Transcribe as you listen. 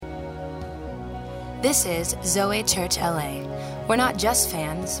This is ZOE Church LA. We're not just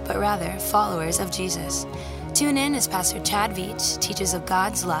fans, but rather followers of Jesus. Tune in as Pastor Chad Veach teaches of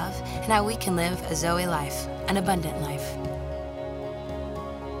God's love and how we can live a ZOE life, an abundant life.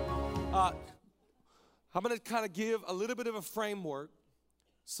 I'm going to kind of give a little bit of a framework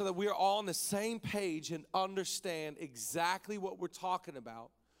so that we're all on the same page and understand exactly what we're talking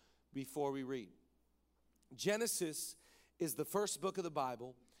about before we read. Genesis is the first book of the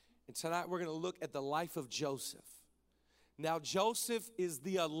Bible, and tonight we're going to look at the life of Joseph. Now, Joseph is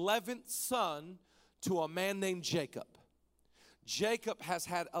the 11th son to a man named Jacob. Jacob has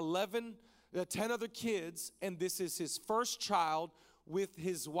had 10 other kids, and this is his first child with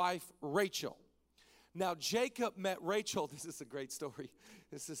his wife Rachel. Now, Jacob met Rachel. This is a great story.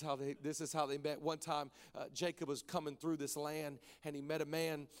 This is how they met. One time, Jacob was coming through this land, and he met a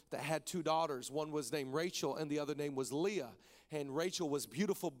man that had two daughters. One was named Rachel, and the other name was Leah. And Rachel was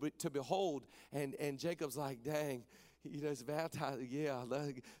beautiful to behold. And Jacob's like, dang, it's Valentine's. Yeah.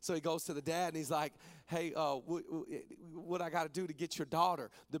 So he goes to the dad, and he's like, hey, what I got to do to get your daughter?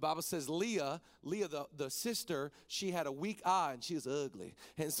 The Bible says Leah, the sister, she had a weak eye, and she was ugly.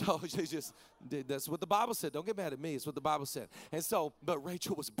 And so she just, that's what the Bible said. Don't get mad at me. It's what the Bible said. And so, but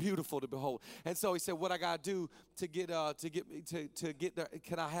Rachel was beautiful to behold. And so he said, what I got to do to get there,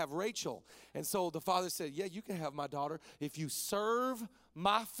 can I have Rachel? And so the father said, yeah, you can have my daughter if you serve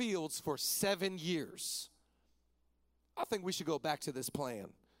my fields for 7 years. I think we should go back to this plan.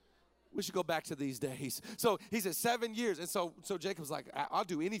 We should go back to these days. So he said 7 years. And so Jacob's like, I'll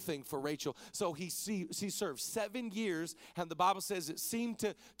do anything for Rachel. So he served 7 years. And the Bible says it seemed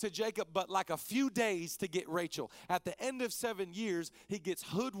to Jacob but like a few days to get Rachel. At the end of 7 years, he gets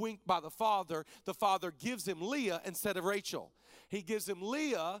hoodwinked by the father. The father gives him Leah instead of Rachel. He gives him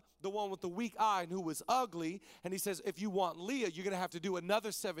Leah, the one with the weak eye and who was ugly. And he says, if you want Leah, you're going to have to do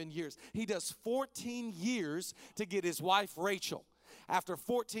another 7 years. He does 14 years to get his wife Rachel. After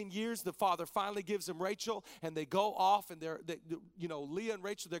 14 years, the father finally gives him Rachel, and they go off, and Leah and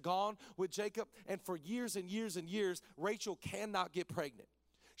Rachel, they're gone with Jacob. And for years and years and years, Rachel cannot get pregnant.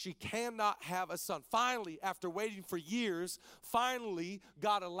 She cannot have a son. Finally, after waiting for years, finally,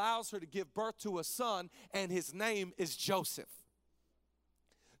 God allows her to give birth to a son, and his name is Joseph.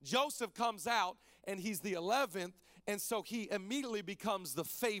 Joseph comes out, and he's the 11th, and so he immediately becomes the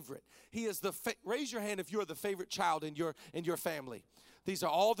favorite. He is raise your hand if you're the favorite child in your family. These are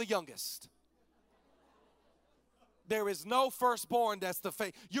all the youngest. There is no firstborn that's the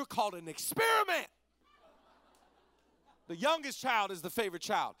favorite. You're called an experiment. The youngest child is the favorite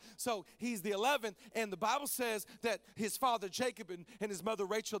child. So he's the 11th, and the Bible says that his father Jacob and his mother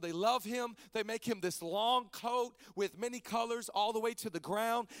Rachel, they love him. They make him this long coat with many colors all the way to the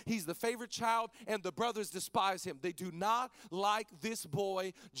ground. He's the favorite child, and the brothers despise him. They do not like this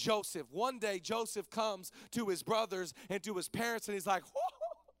boy, Joseph. One day, Joseph comes to his brothers and to his parents, and he's like,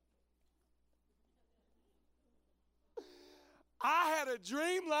 I had a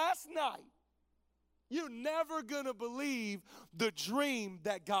dream last night. You're never going to believe the dream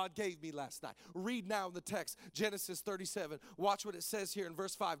that God gave me last night. Read now in the text, Genesis 37. Watch what it says here in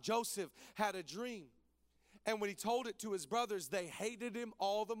verse 5. Joseph had a dream, and when he told it to his brothers, they hated him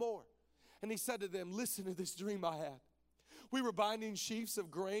all the more. And he said to them, listen to this dream I had. We were binding sheaves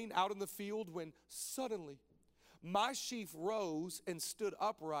of grain out in the field when suddenly my sheaf rose and stood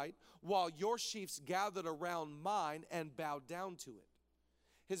upright while your sheaves gathered around mine and bowed down to it.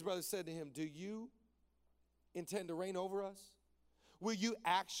 His brothers said to him, do you intend to reign over us? Will you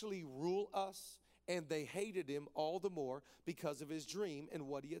actually rule us? And they hated him all the more because of his dream and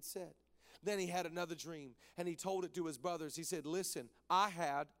what he had said. Then he had another dream, and he told it to his brothers. He said, listen, I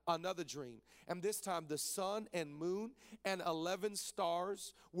had another dream, and this time the sun and moon and 11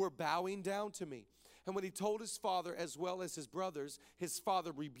 stars were bowing down to me. And when he told his father as well as his brothers, his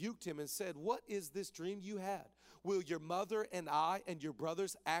father rebuked him and said, what is this dream you had? Will your mother and I and your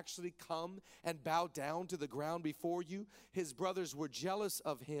brothers actually come and bow down to the ground before you? His brothers were jealous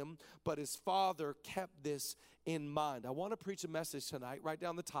of him, but his father kept this in mind. I want to preach a message tonight. Write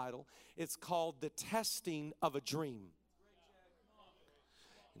down the title. It's called The Testing of a Dream.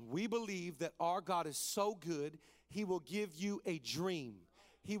 And we believe that our God is so good, he will give you a dream.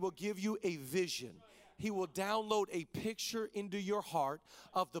 He will give you a vision. He will download a picture into your heart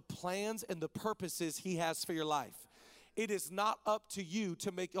of the plans and the purposes he has for your life. It is not up to you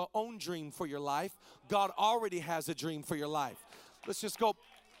to make your own dream for your life. God already has a dream for your life. Let's just go.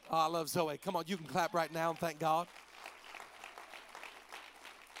 Oh, I love Zoe. Come on, you can clap right now and thank God.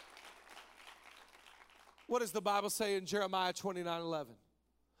 What does the Bible say in Jeremiah 29:11?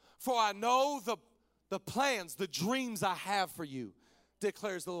 For I know the plans, the dreams I have for you,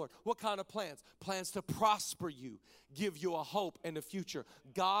 declares the Lord. What kind of plans? Plans to prosper you, give you a hope and a future.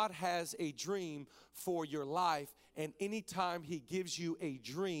 God has a dream for your life, and anytime he gives you a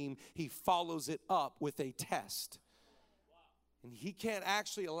dream, he follows it up with a test. And he can't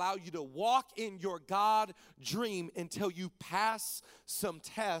actually allow you to walk in your God dream until you pass some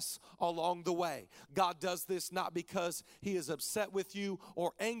tests along the way. God does this not because he is upset with you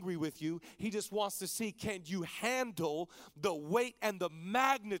or angry with you. He just wants to see, can you handle the weight and the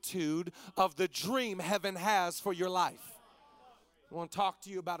magnitude of the dream heaven has for your life? I want to talk to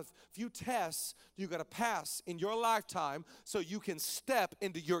you about a few tests you got to pass in your lifetime so you can step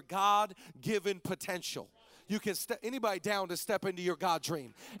into your God-given potential. You can anybody down to step into your God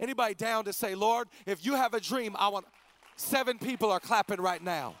dream? Anybody down to say, Lord, if you have a dream, I want 7 people are clapping right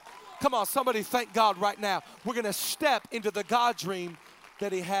now. Come on, somebody thank God right now. We're going to step into the God dream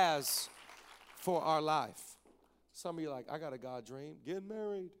that he has for our life. Some of you are like, I got a God dream, getting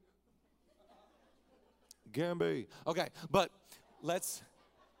married. Gamby. Okay, but let's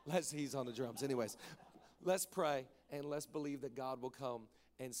he's on the drums. Anyways, let's pray and let's believe that God will come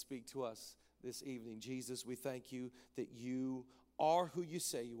and speak to us this evening. Jesus, we thank you that you are who you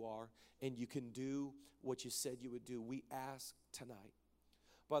say you are and you can do what you said you would do. We ask tonight,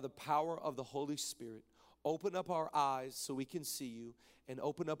 by the power of the Holy Spirit, open up our eyes so we can see you and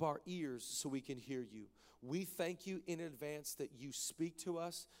open up our ears so we can hear you. We thank you in advance that you speak to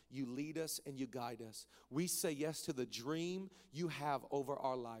us, you lead us, and you guide us. We say yes to the dream you have over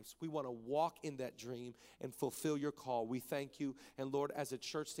our lives. We want to walk in that dream and fulfill your call. We thank you. And Lord, as a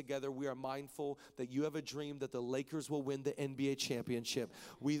church together, we are mindful that you have a dream that the Lakers will win the NBA championship.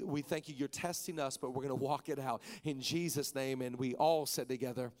 We thank you. You're testing us, but we're going to walk it out in Jesus' name. And we all said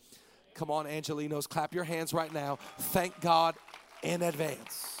together, come on, Angelinos, clap your hands right now. Thank God in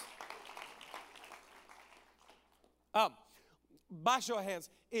advance. By show of hands,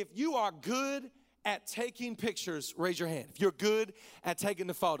 if you are good at taking pictures, raise your hand. If you're good at taking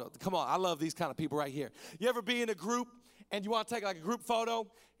the photo. Come on, I love these kind of people right here. You ever be in a group and you want to take like a group photo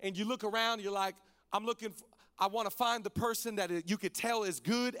and you look around, you're like, I want to find the person that you could tell is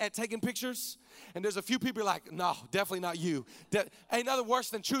good at taking pictures. And there's a few people like, no, definitely not you. Ain't nothing worse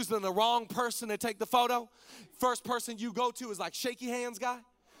than choosing the wrong person to take the photo. First person you go to is like shaky hands guy.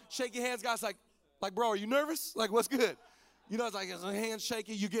 Shaky hands guy's like, bro, are you nervous? Like, what's good? You know, it's like his hands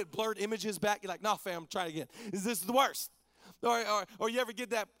shaky. You get blurred images back. You're like, no, fam, try it again. This is the worst. Or you ever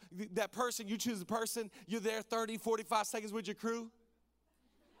get that person, you choose a person, you're there 30, 45 seconds with your crew.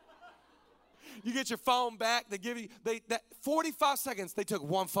 You get your phone back. They give you, that 45 seconds, they took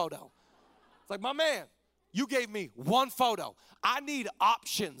one photo. It's like, my man, you gave me one photo. I need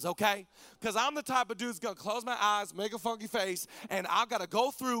options, okay? Because I'm the type of dude who's going to close my eyes, make a funky face, and I've got to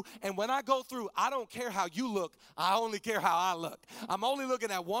go through. And when I go through, I don't care how you look. I only care how I look. I'm only looking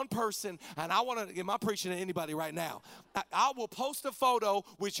at one person, and I want to, am I preaching to anybody right now? I will post a photo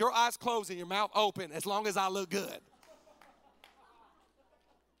with your eyes closed and your mouth open as long as I look good.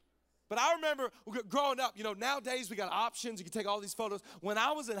 But I remember growing up, you know, nowadays we got options. You can take all these photos. When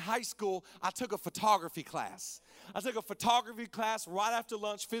I was in high school, I took a photography class. I took a photography class right after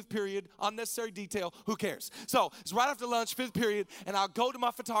lunch, 5th period, unnecessary detail, who cares? So it's right after lunch, 5th period, and I'll go to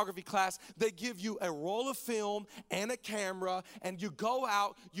my photography class. They give you a roll of film and a camera, and you go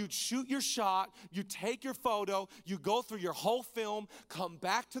out, you shoot your shot, you take your photo, you go through your whole film, come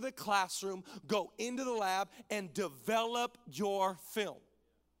back to the classroom, go into the lab, and develop your film.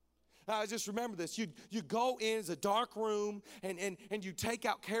 I just remember this. You go in, it's a dark room, and you take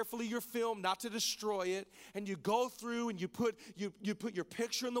out carefully your film, not to destroy it, and you go through and you put your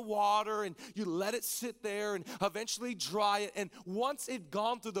picture in the water, and you let it sit there and eventually dry it. And once it's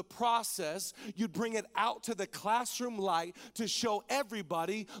gone through the process, you bring it out to the classroom light to show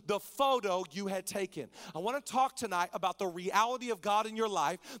everybody the photo you had taken. I want to talk tonight about the reality of God in your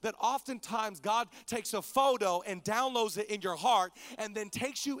life, that oftentimes God takes a photo and downloads it in your heart and then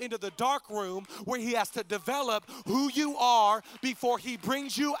takes you into the dark room where he has to develop who you are before he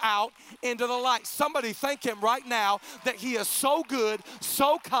brings you out into the light. Somebody thank him right now that he is so good,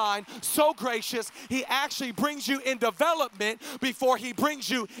 so kind, so gracious. He actually brings you in development before he brings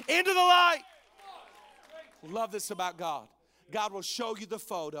you into the light. Love this about God. God will show you the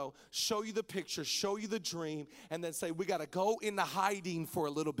photo, show you the picture, show you the dream, and then say, we got to go into hiding for a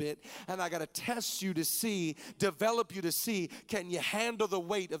little bit, and I got to test you to see, develop you to see, can you handle the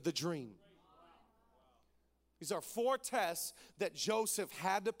weight of the dream? These are 4 tests that Joseph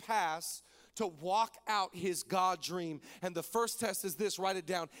had to pass to walk out his God dream. And the first test is this, write it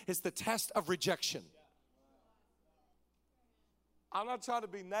down. It's the test of rejection. I'm not trying to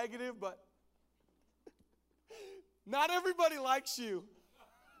be negative, but Not everybody likes you.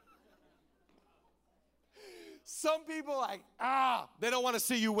 Some people like, they don't want to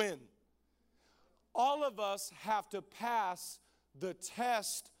see you win. All of us have to pass the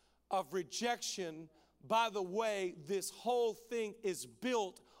test of rejection. By the way, this whole thing is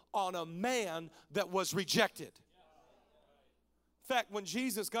built on a man that was rejected. In fact, when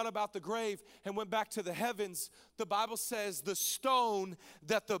Jesus got up out the grave and went back to the heavens, the Bible says the stone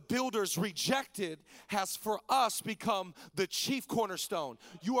that the builders rejected has for us become the chief cornerstone.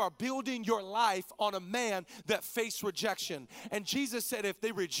 You are building your life on a man that faced rejection. And Jesus said, if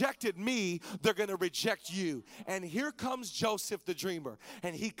they rejected me, they're going to reject you. And here comes Joseph the dreamer.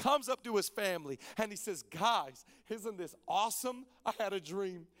 And he comes up to his family and he says, guys, isn't this awesome? I had a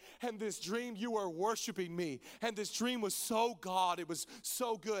dream. And this dream, you were worshiping me. And this dream was so God. It was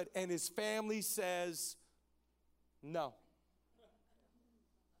so good. And his family says, no.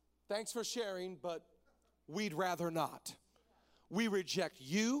 Thanks for sharing, but we'd rather not. We reject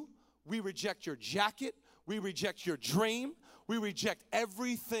you. We reject your jacket. We reject your dream. We reject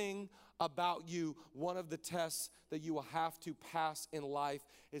everything about you. One of the tests that you will have to pass in life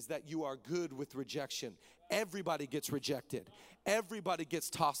is that you are good with rejection. Everybody gets rejected. Everybody gets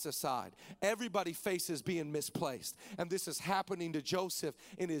tossed aside. Everybody faces being misplaced. And this is happening to Joseph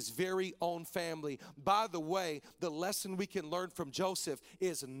in his very own family. By the way, the lesson we can learn from Joseph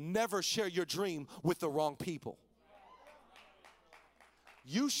is never share your dream with the wrong people.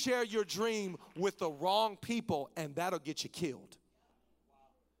 You share your dream with the wrong people and that'll get you killed.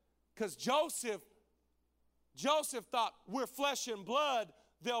 Because Joseph thought, we're flesh and blood,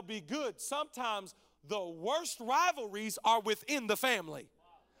 they'll be good. Sometimes the worst rivalries are within the family.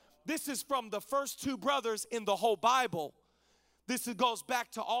 This is from the first two brothers in the whole Bible. This goes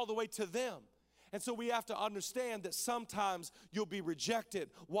back to all the way to them. And so we have to understand that sometimes you'll be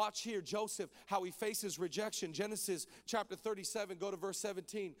rejected. Watch here, Joseph, how he faces rejection. Genesis chapter 37, go to verse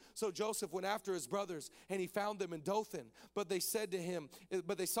 17. So Joseph went after his brothers, and he found them in Dothan. But they saw him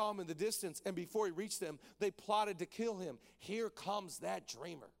in the distance, and before he reached them, they plotted to kill him. Here comes that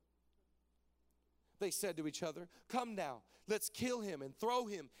dreamer. They said to each other, come now, let's kill him and throw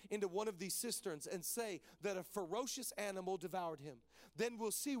him into one of these cisterns and say that a ferocious animal devoured him. Then we'll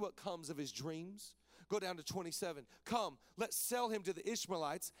see what comes of his dreams. Go down to 27. Come, let's sell him to the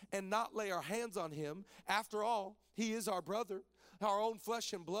Ishmaelites and not lay our hands on him. After all, he is our brother, our own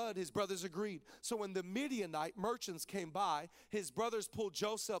flesh and blood. His brothers agreed. So when the Midianite merchants came by, his brothers pulled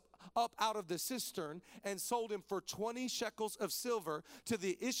Joseph up out of the cistern and sold him for 20 shekels of silver to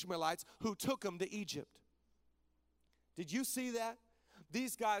the Ishmaelites, who took him to Egypt. Did you see that?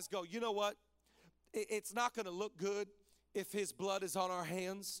 These guys go, you know what? It's not going to look good if his blood is on our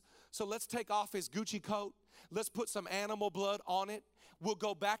hands. So let's take off his Gucci coat. Let's put some animal blood on it. We'll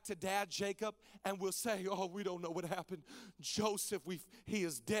go back to Dad Jacob and we'll say, oh, we don't know what happened. Joseph, he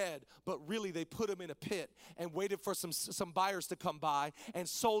is dead. But really they put him in a pit and waited for some buyers to come by and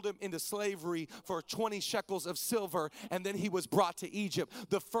sold him into slavery for 20 shekels of silver. And then he was brought to Egypt.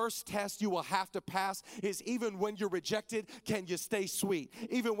 The first test you will have to pass is, even when you're rejected, can you stay sweet?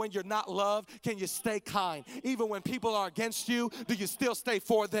 Even when you're not loved, can you stay kind? Even when people are against you, do you still stay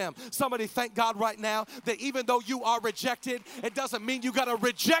for them? Somebody thank God right now that even though you are rejected, it doesn't mean you got to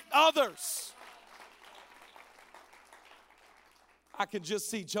reject others. I can just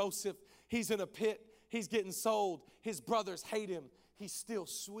see Joseph. He's in a pit. He's getting sold. His brothers hate him. He's still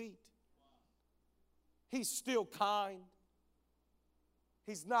sweet. He's still kind.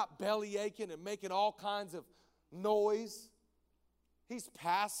 He's not belly aching and making all kinds of noise. He's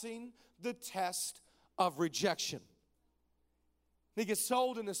passing the test of rejection. He gets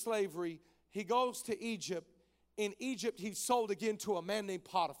sold into slavery. He goes to Egypt. In Egypt, he's sold again to a man named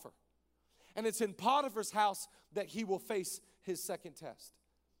Potiphar. And it's in Potiphar's house that he will face his second test.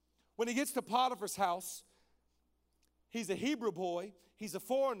 When he gets to Potiphar's house, he's a Hebrew boy, he's a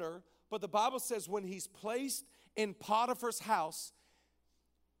foreigner, but the Bible says when he's placed in Potiphar's house,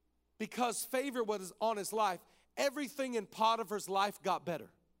 because favor was on his life, everything in Potiphar's life got better.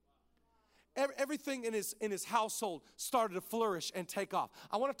 Everything in his household started to flourish and take off.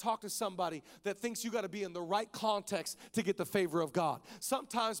 I want to talk to somebody that thinks you got to be in the right context to get the favor of God.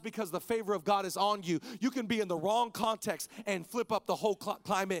 Sometimes because the favor of God is on you, you can be in the wrong context and flip up the whole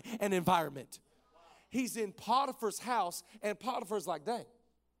climate and environment. He's in Potiphar's house, and Potiphar's like, dang,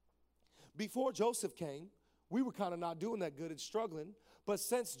 before Joseph came, we were kind of not doing that good and struggling. But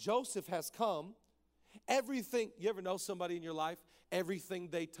since Joseph has come, everything, you ever know somebody in your life, everything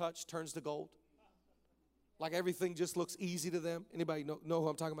they touch turns to gold? Like everything just looks easy to them. Anybody know who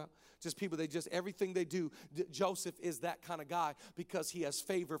I'm talking about? Just people, everything they do. Joseph is that kind of guy because he has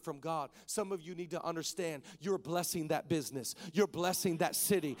favor from God. Some of you need to understand you're blessing that business. You're blessing that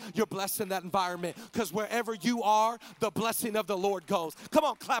city. You're blessing that environment because wherever you are, the blessing of the Lord goes. Come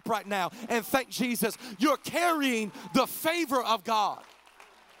on, clap right now and thank Jesus. You're carrying the favor of God.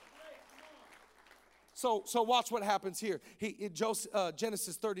 So watch what happens here.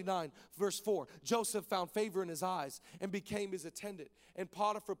 Genesis 39, verse 4. Joseph found favor in his eyes and became his attendant. And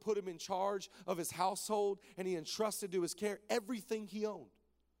Potiphar put him in charge of his household, and he entrusted to his care everything he owned.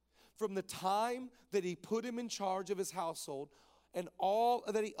 From the time that he put him in charge of his household and all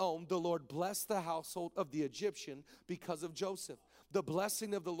that he owned, the Lord blessed the household of the Egyptian because of Joseph. The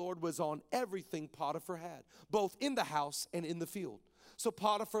blessing of the Lord was on everything Potiphar had, both in the house and in the field. So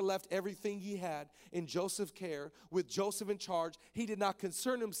Potiphar left everything he had in Joseph's care. With Joseph in charge, he did not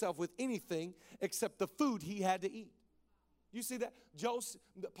concern himself with anything except the food he had to eat. You see that?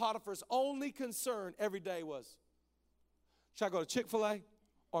 Potiphar's only concern every day was, should I go to Chick-fil-A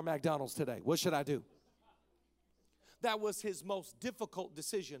or McDonald's today? What should I do? That was his most difficult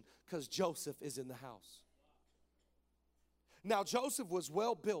decision because Joseph is in the house. Now Joseph was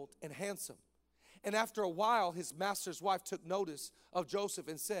well built and handsome. And after a while, his master's wife took notice of Joseph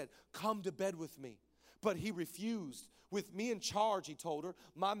and said, come to bed with me. But he refused. With me in charge, he told her,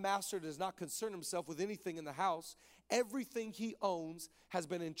 my master does not concern himself with anything in the house. Everything he owns has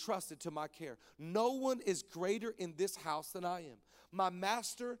been entrusted to my care. No one is greater in this house than I am. My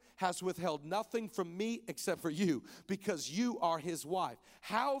master has withheld nothing from me except for you, because you are his wife.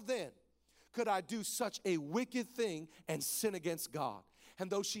 How then could I do such a wicked thing and sin against God? And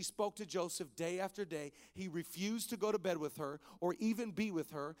though she spoke to Joseph day after day, he refused to go to bed with her or even be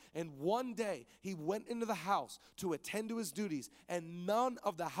with her. And one day he went into the house to attend to his duties, and none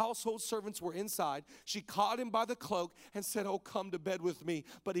of the household servants were inside. She caught him by the cloak and said, oh, come to bed with me.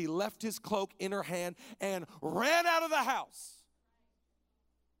 But he left his cloak in her hand and ran out of the house.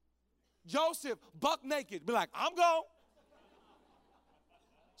 Joseph, buck naked, be like, I'm gone.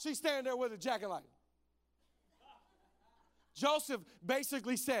 She's standing there with a jacket like, Joseph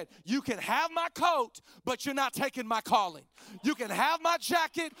basically said, you can have my coat, but you're not taking my calling. You can have my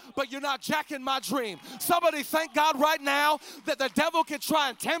jacket, but you're not jacking my dream. Somebody thank God right now that the devil can try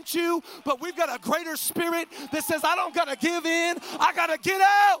and tempt you, but we've got a greater spirit that says, I don't got to give in. I got to get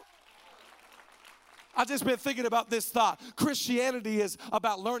out. I've just been thinking about this thought. Christianity is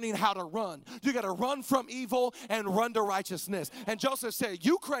about learning how to run. You got to run from evil and run to righteousness. And Joseph said,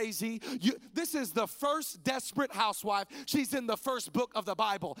 you crazy. This is the first desperate housewife. She's in the first book of the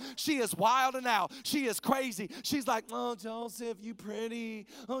Bible. She is wild and out. She is crazy. She's like, oh, Joseph, you pretty.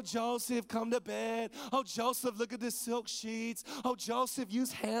 Oh, Joseph, come to bed. Oh, Joseph, look at the silk sheets. Oh, Joseph,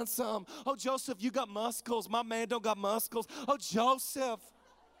 you's handsome. Oh, Joseph, you got muscles. My man don't got muscles. Oh, Joseph.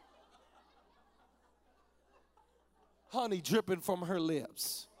 Honey dripping from her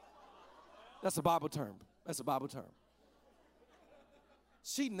lips. That's a Bible term. That's a Bible term.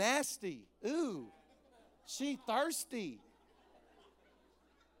 She nasty. Ooh. She thirsty.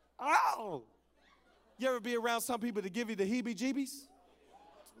 Oh. You ever be around some people that give you the heebie-jeebies?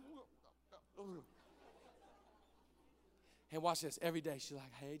 And watch this. Every day she's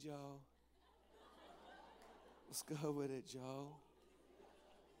like, hey, Joe. Let's go with it, Joe.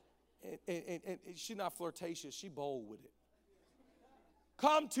 And she's not flirtatious. She bold with it.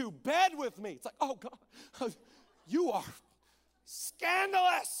 Come to bed with me. It's like, oh, God, you are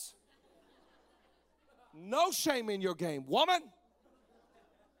scandalous. No shame in your game, woman.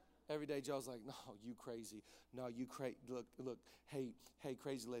 Every day Joe's like, no, you crazy. No, you crazy. Look, hey,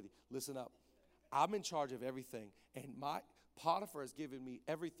 crazy lady, listen up. I'm in charge of everything, and my Potiphar has given me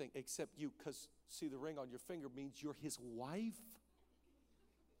everything except you, because, see, the ring on your finger means you're his wife.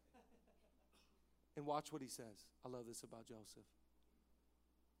 And watch what he says. I love this about Joseph.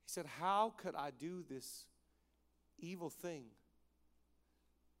 He said, how could I do this evil thing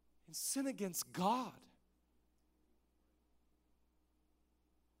and sin against God?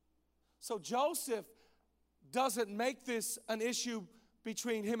 So Joseph doesn't make this an issue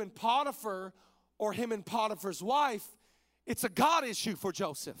between him and Potiphar or him and Potiphar's wife. It's a God issue for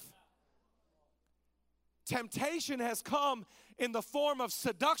Joseph. Temptation has come in the form of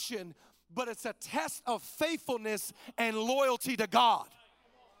seduction, but it's a test of faithfulness and loyalty to God.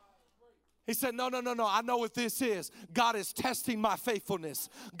 He said, no, I know what this is. God is testing my faithfulness.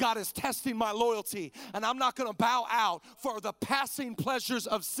 God is testing my loyalty. And I'm not going to bow out for the passing pleasures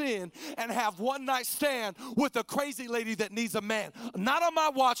of sin and have one night stand with a crazy lady that needs a man. Not on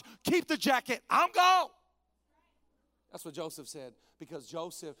my watch. Keep the jacket. I'm gone. That's what Joseph said, because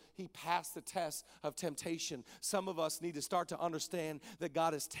Joseph, he passed the test of temptation. Some of us need to start to understand that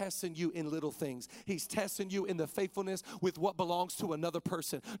God is testing you in little things. He's testing you in the faithfulness with what belongs to another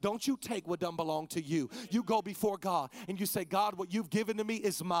person. Don't you take what doesn't belong to you. You go before God and you say, God, what you've given to me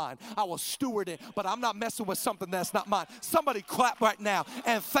is mine. I will steward it, but I'm not messing with something that's not mine. Somebody clap right now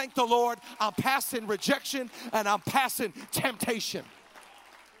and thank the Lord. I'm passing rejection and I'm passing temptation.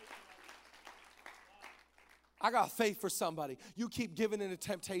 I got faith for somebody. You keep giving into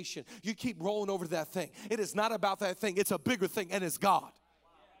temptation. You keep rolling over to that thing. It is not about that thing. It's a bigger thing, and it's God.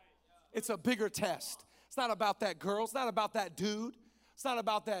 It's a bigger test. It's not about that girl. It's not about that dude. It's not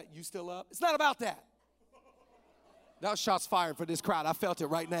about that, you still up? It's not about that. That was shots fired for this crowd. I felt it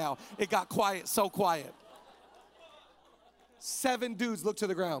right now. It got quiet, so quiet. 7 dudes looked to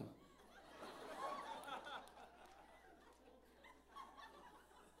the ground.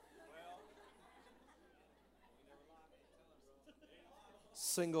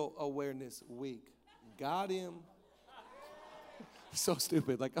 Single Awareness Week. Got him. So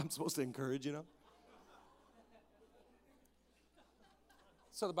stupid. Like I'm supposed to encourage, you know?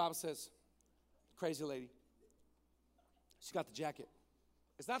 So the Bible says, crazy lady, she got the jacket.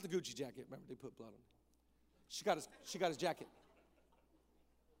 It's not the Gucci jacket. Remember, they put blood on it. She got his jacket.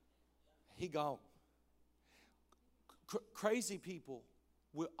 He gone. Crazy people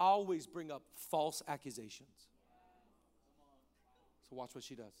will always bring up false accusations. So watch what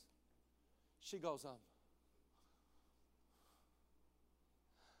she does. She goes,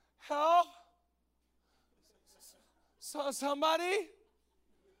 help, somebody.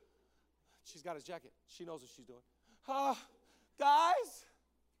 She's got his jacket. She knows what she's doing. Guys.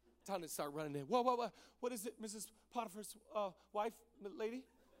 Time to start running in. Whoa. What is it, Mrs. Potiphar's wife, lady?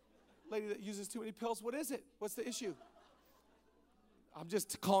 Lady that uses too many pills. What is it? What's the issue? I'm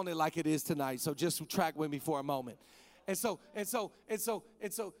just calling it like it is tonight, so just track with me for a moment. And so,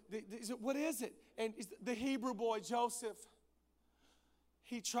 what is it? And the Hebrew boy, Joseph,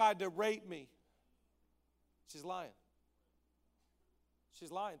 he tried to rape me. She's lying.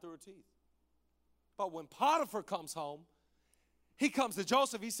 She's lying through her teeth. But when Potiphar comes home, he comes to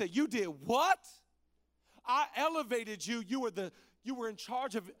Joseph. He said, you did what? I elevated you. You were in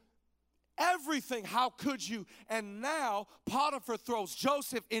charge of everything. How could you? And now Potiphar throws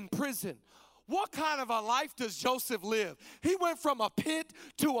Joseph in prison. What kind of a life does Joseph live? He went from a pit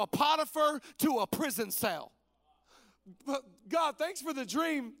to a Potiphar to a prison cell. But God, thanks for the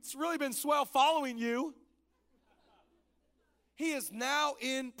dream. It's really been swell following you. He is now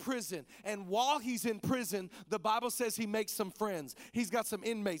in prison. And while he's in prison, the Bible says he makes some friends. He's got some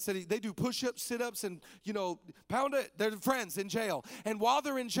inmates that they do push-ups, sit-ups, and, pound it. They're friends in jail. And while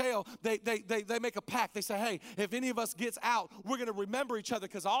they're in jail, they make a pact. They say, hey, if any of us gets out, we're going to remember each other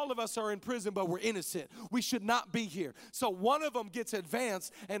because all of us are in prison, but we're innocent. We should not be here. So one of them gets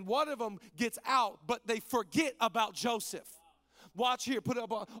advanced, and one of them gets out, but they forget about Joseph. Watch here, put it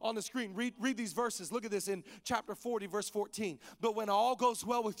up on the screen. Read these verses. Look at this in chapter 40, verse 14. But when all goes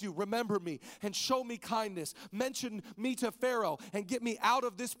well with you, remember me and show me kindness. Mention me to Pharaoh and get me out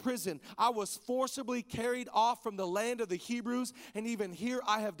of this prison. I was forcibly carried off from the land of the Hebrews, and even here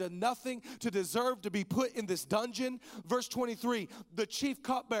I have done nothing to deserve to be put in this dungeon. Verse 23, the chief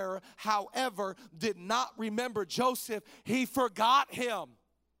cupbearer, however, did not remember Joseph. He forgot him.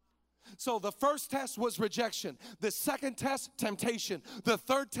 So the first test was rejection. The second test, temptation. The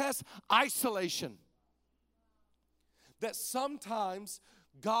third test, isolation. That sometimes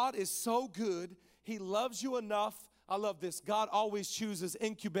God is so good, he loves you enough. I love this. God always chooses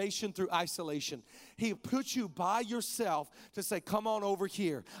incubation through isolation. He puts you by yourself to say, come on over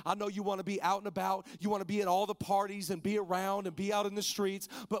here. I know you want to be out and about. You want to be at all the parties and be around and be out in the streets.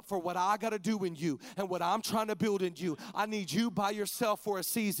 But for what I got to do in you and what I'm trying to build in you, I need you by yourself for a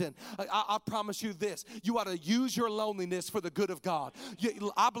season. I promise you this. You ought to use your loneliness for the good of God.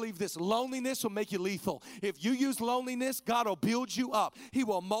 I believe this. Loneliness will make you lethal. If you use loneliness, God will build you up. He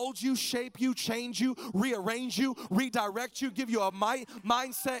will mold you, shape you, change you, rearrange you, redirect you, give you a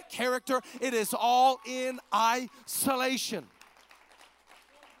mindset, character. It is all in isolation.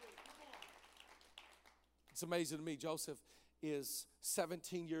 It's amazing to me. Joseph is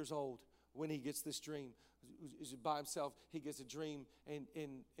 17 years old when he gets this dream. He's by himself. He gets a dream, and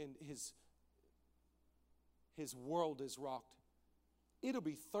his world is rocked. It'll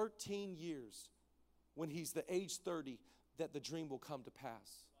be 13 years when he's the age 30 that the dream will come to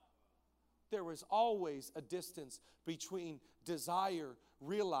pass. There is always a distance between desire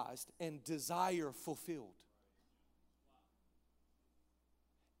realized and desire fulfilled.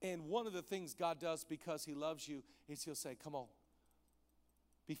 And one of the things God does because he loves you is he'll say, come on.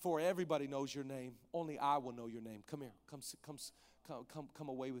 before everybody knows your name, only I will know your name. Come here. Come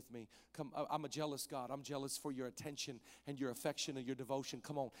away with me. Come. I'm a jealous God. I'm jealous for your attention and your affection and your devotion.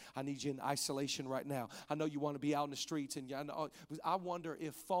 Come on. I need you in isolation right now. I know you want to be out in the streets, and I wonder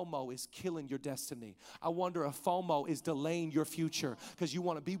if FOMO is killing your destiny. I wonder if FOMO is delaying your future because you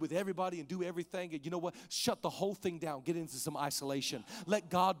want to be with everybody and do everything. And you know what? Shut the whole thing down. Get into some isolation. Let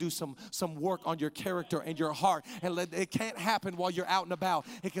God do some work on your character and your heart. And it can't happen while you're out and about.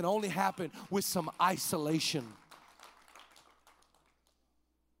 It can only happen with some isolation.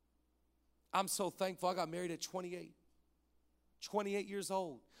 I'm so thankful. I got married at 28 years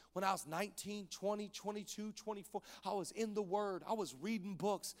old. When I was 19, 20, 22, 24, I was in the Word. I was reading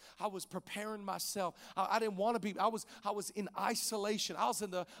books. I was preparing myself. I didn't want to be. I was in isolation. I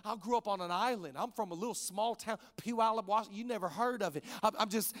grew up on an island. I'm from a little small town, Puyallup, Washington. You never heard of it. I'm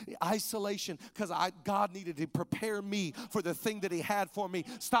just isolation because God needed to prepare me for the thing that He had for me.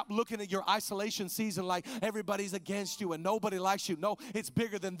 Stop looking at your isolation season like everybody's against you and nobody likes you. No, it's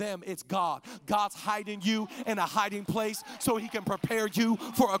bigger than them. It's God. God's hiding you in a hiding place so He can prepare you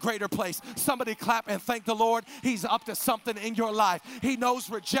for a greater place. Somebody clap and thank the Lord. He's up to something in your life. He knows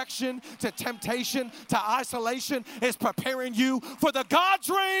rejection to temptation to isolation is preparing you for the God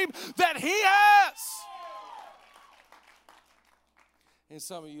dream that He has. And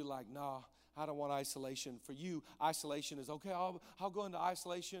some of you like, nah, I don't want isolation. For you, isolation is, okay, I'll go into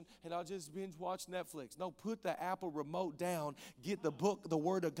isolation and I'll just binge watch Netflix. No, put the Apple remote down, get the book, the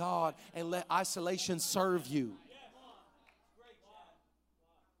Word of God, and let isolation serve you.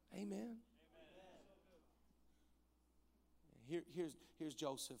 Amen. Here's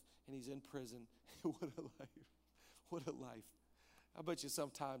Joseph, and he's in prison. What a life. What a life. I bet you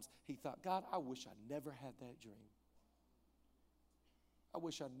sometimes he thought, God, I wish I never had that dream. I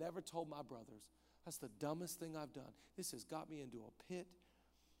wish I never told my brothers. That's the dumbest thing I've done. This has got me into a pit,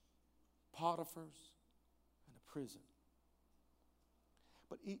 Potiphar's, and a prison.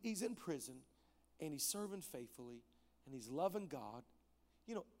 But he's in prison, and he's serving faithfully, and he's loving God.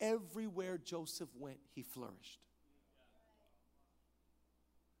 You know, everywhere Joseph went, he flourished.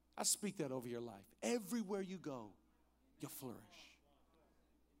 I speak that over your life. Everywhere you go, you'll flourish.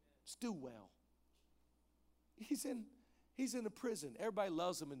 Just do well. He's in a prison. Everybody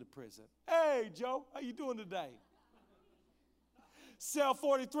loves him in the prison. Hey, Joe, how you doing today? Cell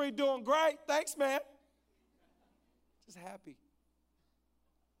 43 doing great. Thanks, man. Just happy.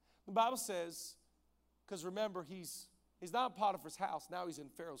 The Bible says, because remember, he's not in Potiphar's house. Now he's in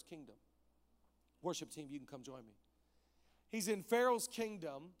Pharaoh's kingdom. Worship team, you can come join me. He's in Pharaoh's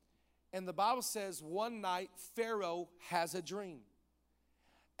kingdom, and the Bible says one night Pharaoh has a dream.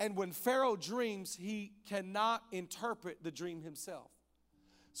 And when Pharaoh dreams, he cannot interpret the dream himself.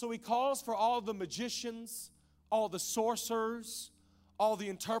 So he calls for all the magicians, all the sorcerers, all the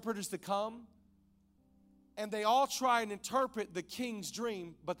interpreters to come. And they all try and interpret the king's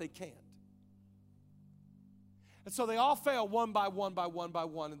dream, but they can't. And so they all fail one by one by one by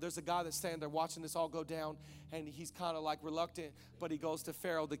one. And there's a guy that's standing there watching this all go down. And he's kind of like reluctant. But he goes to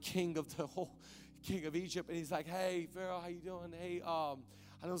Pharaoh, the king of Egypt. And he's like, hey, Pharaoh, how you doing? Hey, I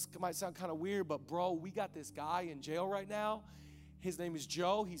know this might sound kind of weird, but bro, we got this guy in jail right now. His name is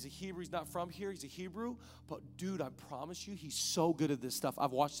Joe. He's a Hebrew. He's not from here. He's a Hebrew. But dude, I promise you, he's so good at this stuff.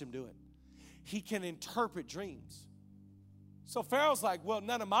 I've watched him do it. He can interpret dreams. So Pharaoh's like, well,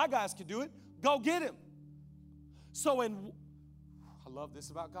 none of my guys can do it. Go get him. So I love this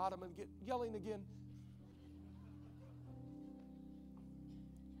about God. I'm going to get yelling again.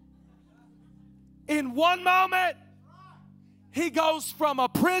 In one moment, he goes from a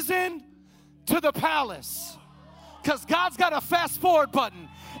prison to the palace. Because God's got a fast forward button.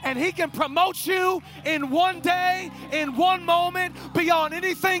 And He can promote you in one day, in one moment, beyond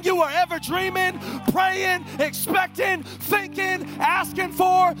anything you were ever dreaming, praying, expecting, thinking, asking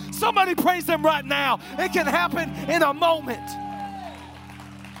for. Somebody praise Him right now. It can happen in a moment.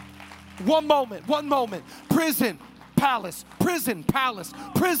 One moment. Prison, palace, prison, palace,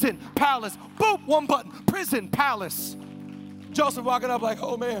 prison, palace. Boop, one button. Prison, palace. Joseph walking up like,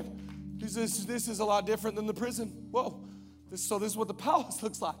 oh man, this is a lot different than the prison. Whoa. So this is what the palace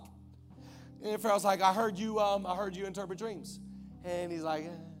looks like. And Pharaoh's like, I heard you interpret dreams. And he's like,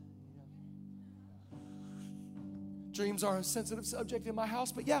 dreams are a sensitive subject in my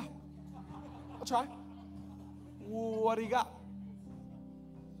house, but yeah, I'll try. What do you got?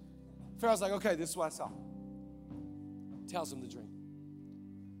 Pharaoh's like, okay, this is what I saw. Tells him the dream.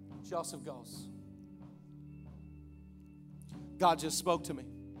 Joseph goes, God just spoke to me.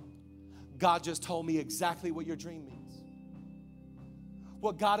 God just told me exactly what your dream means.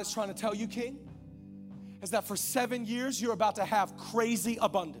 What God is trying to tell you, King, is that for 7 years, you're about to have crazy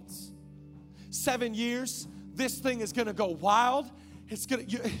abundance. 7 years, this thing is gonna go wild. It's gonna,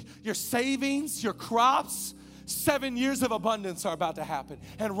 your savings, your crops, 7 years of abundance are about to happen.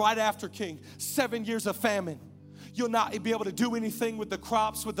 And right after, King, 7 years of famine. You'll not be able to do anything with the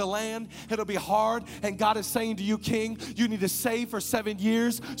crops, with the land. It'll be hard. And God is saying to you, King, you need to save for 7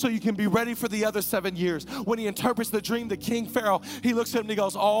 years so you can be ready for the other 7 years. When he interprets the dream, the king Pharaoh, he looks at him and he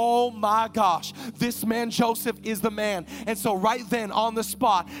goes, oh my gosh, this man Joseph is the man. And so right then on the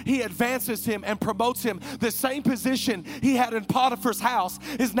spot, he advances him and promotes him. The same position he had in Potiphar's house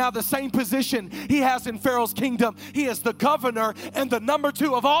is now the same position he has in Pharaoh's kingdom. He is the governor and the number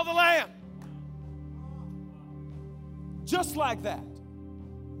 2 of all the land. Just like that,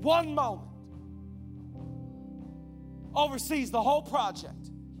 one moment, oversees the whole project.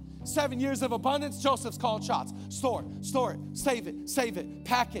 7 years of abundance, Joseph's called shots. Store it, save it,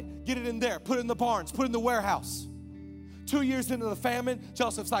 pack it, get it in there, put it in the barns, put it in the warehouse. 2 years into the famine,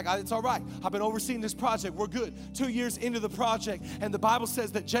 Joseph's like, it's all right. I've been overseeing this project. We're good. 2 years into the project, and the Bible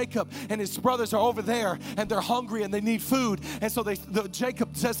says that Jacob and his brothers are over there, and they're hungry, and they need food. And so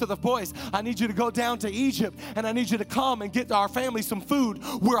Jacob says to the boys, I need you to go down to Egypt, and I need you to come and get our family some food.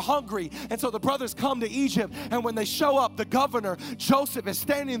 We're hungry. And so the brothers come to Egypt, and when they show up, the governor, Joseph, is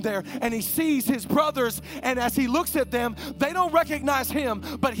standing there, and he sees his brothers, and as he looks at them, they don't recognize him,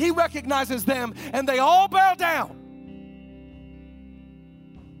 but he recognizes them, and they all bow down.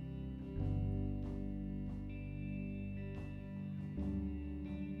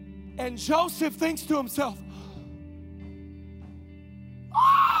 And Joseph thinks to himself,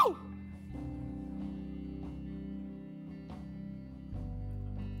 oh! Oh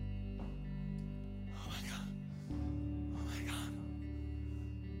my God. Oh my God.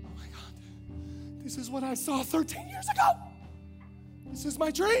 Oh my God. This is what I saw 13 years ago. This is my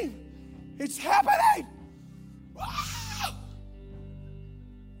dream. It's happening. Ah!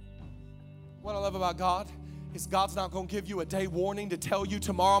 What I love about God is God's not going to give you a day warning to tell you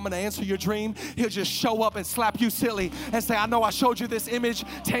tomorrow I'm going to answer your dream. He'll just show up and slap you silly and say, I know I showed you this image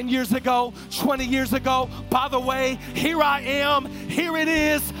 10 years ago, 20 years ago. By the way, here I am. Here it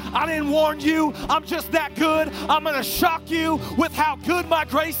is. I didn't warn you. I'm just that good. I'm going to shock you with how good my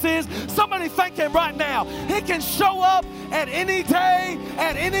grace is. Somebody thank him right now. He can show up at any day,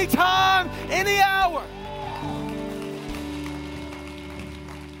 at any time, any hour.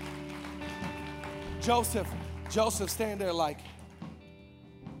 Joseph standing there like,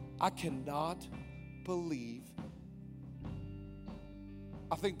 I cannot believe.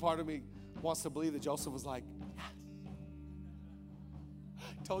 I think part of me wants to believe that Joseph was like,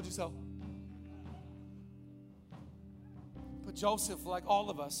 told you so. But Joseph, like all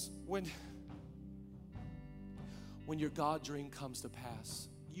of us, when your God dream comes to pass,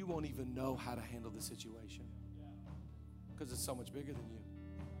 you won't even know how to handle the situation because it's so much bigger than you.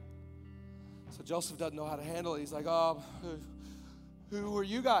 So Joseph doesn't know how to handle it. He's like, who are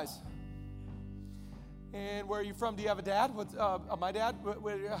you guys? And where are you from? Do you have a dad? My dad? Do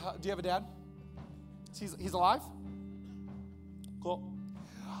you have a dad? He's alive? Cool.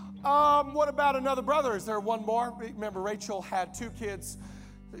 What about another brother? Is there one more? Remember, Rachel had 2 kids.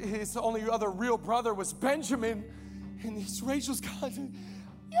 His only other real brother was Benjamin. And Rachel's God, you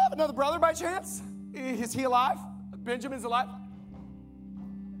have another brother by chance? Is he alive? Benjamin's alive?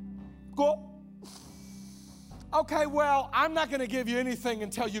 Cool. Okay, well, I'm not going to give you anything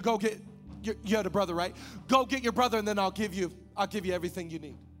until you go get you had a brother, right? Go get your brother, and then I'll give you everything you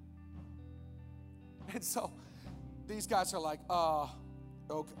need. And so these guys are like,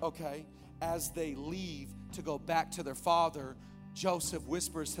 okay. As they leave to go back to their father, Joseph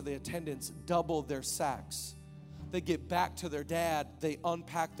whispers to the attendants, double their sacks. They get back to their dad, they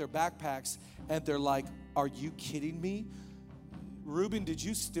unpack their backpacks, and they're like, are you kidding me? Reuben, did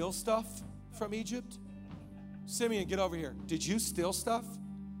you steal stuff from Egypt? Simeon, get over here. Did you steal stuff?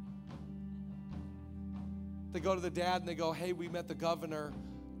 They go to the dad and they go, hey, we met the governor.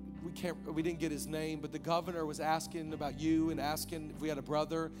 We didn't get his name, but the governor was asking about you and asking if we had a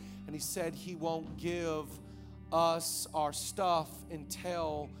brother. And he said he won't give us our stuff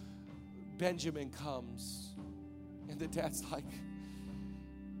until Benjamin comes. And the dad's like,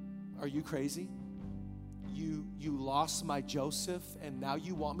 are you crazy? You lost my Joseph and now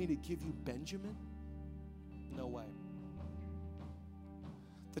you want me to give you Benjamin? No way.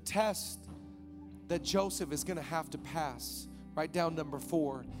 The test that Joseph is going to have to pass, write down number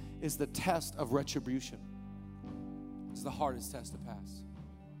 4, is the test of retribution. It's the hardest test to pass.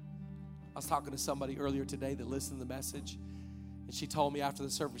 I was talking to somebody earlier today that listened to the message, and she told me after the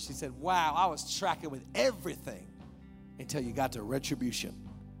service, she said, wow, I was tracking with everything until you got to retribution.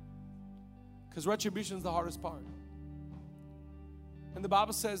 Because retribution is the hardest part. And the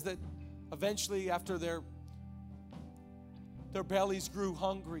Bible says that eventually, after their bellies grew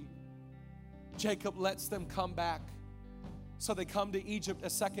hungry, Jacob lets them come back. So they come to Egypt a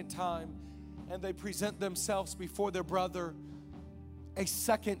second time, and they present themselves before their brother a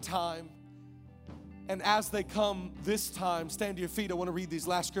second time. And as they come this time, stand to your feet. I want to read these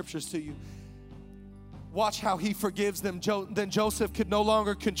last scriptures to you. Watch how he forgives them. Then Joseph could no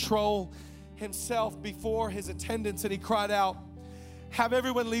longer control himself before his attendants, and he cried out, "Have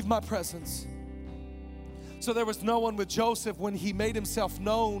everyone leave my presence." So there was no one with Joseph when he made himself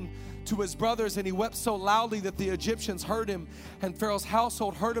known to his brothers, and he wept so loudly that the Egyptians heard him, and Pharaoh's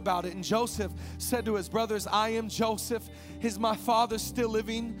household heard about it. And Joseph said to his brothers, "I am Joseph. Is my father still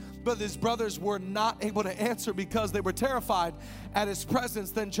living?" But his brothers were not able to answer because they were terrified at his presence.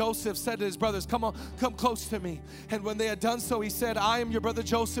 Then Joseph said to his brothers, come close to me." And when they had done so, he said, "I am your brother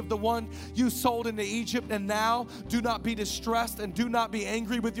Joseph, the one you sold into Egypt. And now do not be distressed and do not be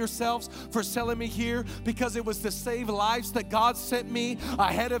angry with yourselves for selling me here, because it was to save lives that God sent me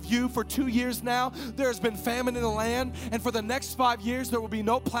ahead of you. For 2 years now, there has been famine in the land, and for the next 5 years, there will be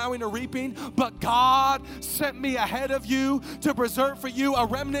no plowing or reaping. But God sent me ahead of you to preserve for you a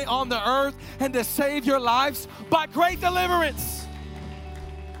remnant on the earth and to save your lives by great deliverance."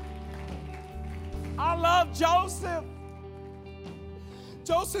 I love Joseph.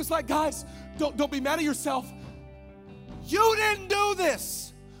 Joseph's like, guys, don't be mad at yourself. You didn't do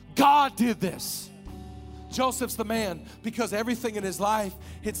this. God did this. Joseph's the man, because everything in his life,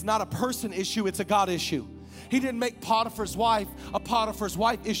 it's not a person issue, it's a God issue. He didn't make Potiphar's wife a Potiphar's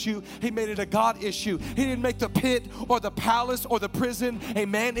wife issue. He made it a God issue. He didn't make the pit or the palace or the prison a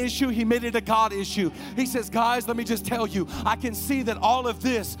man issue. He made it a God issue. He says, guys, let me just tell you, I can see that all of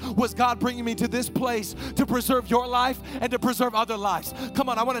this was God bringing me to this place to preserve your life and to preserve other lives. Come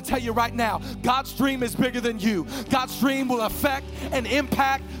on, I want to tell you right now, God's dream is bigger than you. God's dream will affect and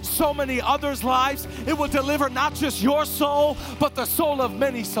impact so many others' lives. It will deliver not just your soul, but the soul of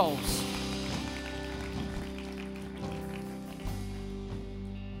many souls.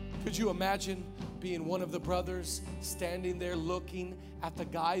 Could you imagine being one of the brothers standing there looking at the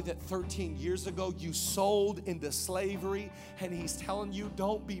guy that 13 years ago you sold into slavery, and he's telling you,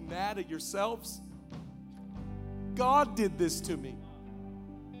 don't be mad at yourselves? God did this to me.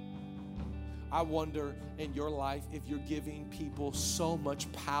 I wonder in your life if you're giving people so much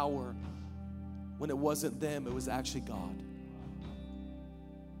power when it wasn't them, it was actually God.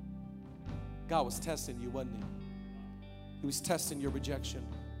 God was testing you, wasn't he? He was testing your rejection.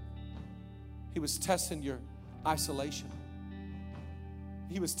 He was testing your isolation.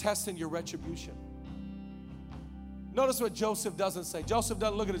 He was testing your retribution. Notice what Joseph doesn't say. Joseph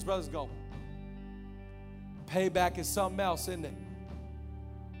doesn't look at his brothers and go, payback is something else, isn't it?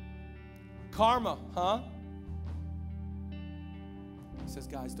 Karma, huh? He says,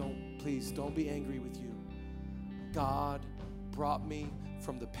 guys, please don't be angry with you. God brought me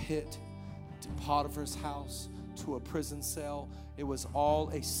from the pit to Potiphar's house to a prison cell. It was all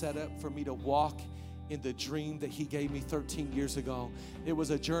a setup for me to walk in the dream that he gave me 13 years ago. It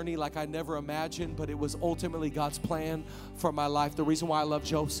was a journey like I never imagined, but it was ultimately God's plan for my life. The reason why I love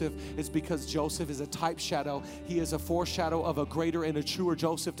Joseph is because Joseph is a type shadow. He is a foreshadow of a greater and a truer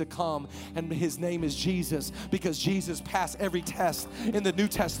Joseph to come, and his name is Jesus, because Jesus passed every test in the New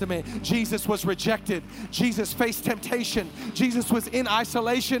Testament. Jesus was rejected. Jesus faced temptation. Jesus was in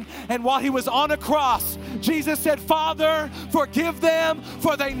isolation, and while he was on a cross, Jesus said, Father, forgive them,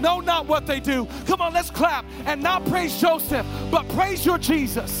 for they know not what they do. Come on, let's clap and not praise Joseph, but praise your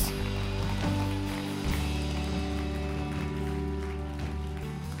Jesus.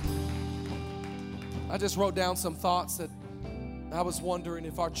 I just wrote down some thoughts that I was wondering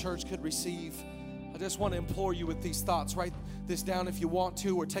if our church could receive. I just want to implore you with these thoughts. Write this down if you want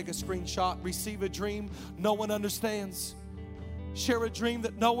to, or take a screenshot. Receive a dream no one understands. Share a dream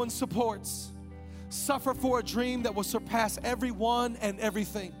that no one supports. Suffer for a dream that will surpass everyone and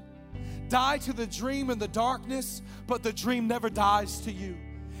everything. Die to the dream in the darkness, but the dream never dies to you.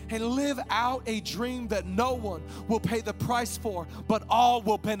 And live out a dream that no one will pay the price for, but all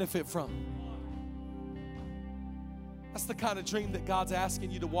will benefit from. That's the kind of dream that God's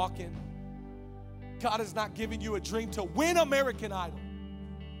asking you to walk in. God is not giving you a dream to win American Idol.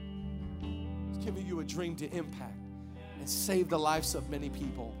 He's giving you a dream to impact and save the lives of many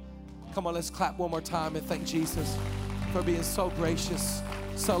people. Come on, let's clap one more time and thank Jesus for being so gracious,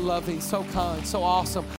 so loving, so kind, so awesome.